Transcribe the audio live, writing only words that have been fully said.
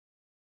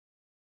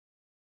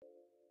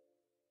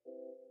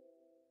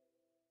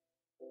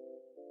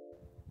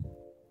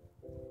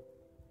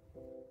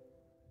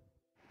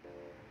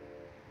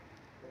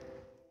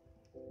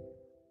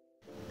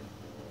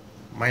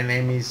My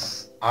name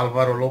is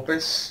Alvaro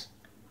Lopez.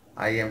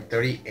 I am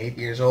 38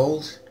 years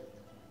old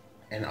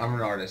and I'm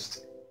an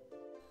artist.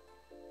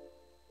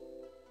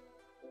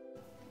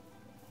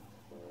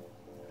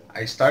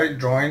 I started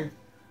drawing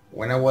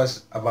when I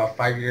was about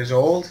 5 years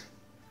old.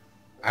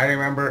 I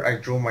remember I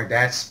drew my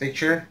dad's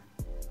picture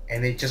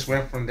and it just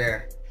went from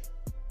there.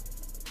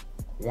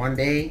 One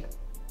day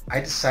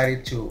I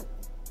decided to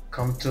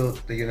come to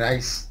the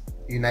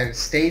United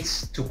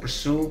States to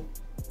pursue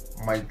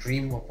my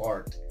dream of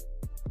art.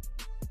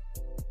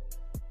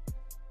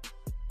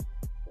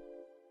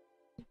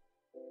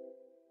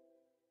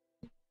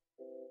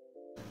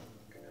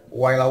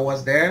 While I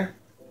was there,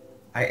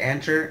 I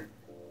entered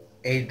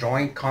a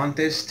drawing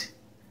contest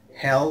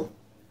held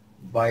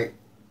by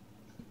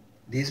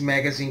this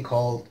magazine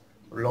called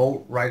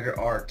Leo Lopez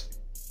Art.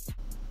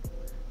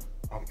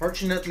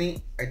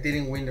 Unfortunately, I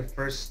didn't win the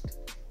first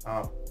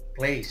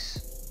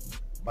place,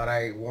 but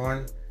I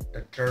won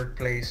the third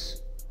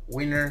place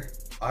winner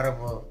out of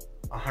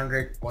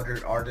 100 other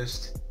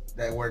artists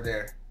that were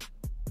there.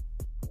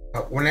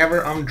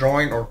 Whenever I'm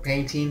drawing or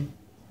painting,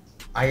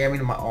 I am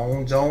in my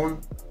own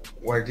zone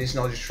where there's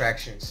no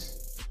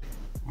distractions.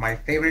 My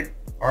favorite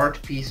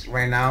art piece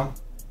right now,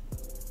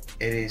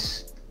 it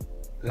is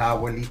La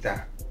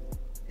Abuelita.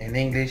 In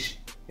English,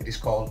 it is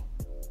called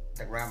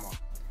The Grandma.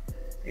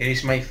 It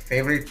is my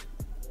favorite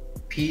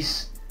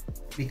piece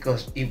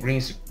because it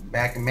brings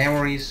back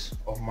memories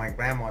of my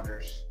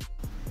grandmothers.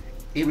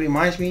 It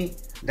reminds me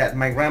that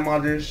my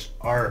grandmothers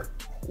are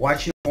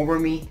watching over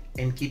me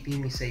and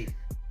keeping me safe.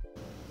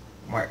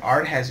 My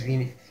art has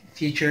been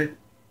featured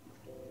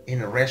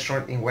in a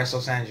restaurant in West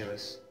Los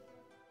Angeles.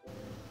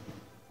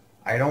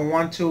 I don't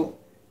want to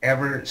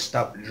ever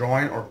stop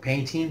drawing or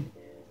painting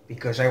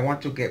because I want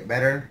to get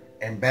better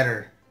and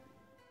better.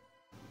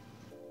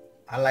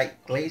 I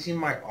like glazing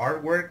my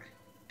artwork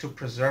to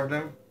preserve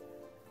them.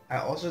 I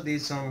also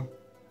did some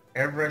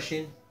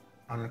airbrushing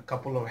on a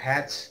couple of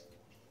hats,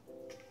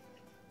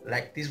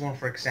 like this one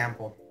for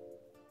example.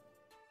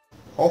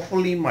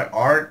 Hopefully my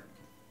art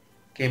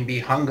can be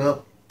hung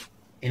up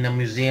in a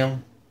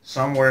museum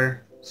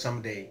somewhere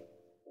someday.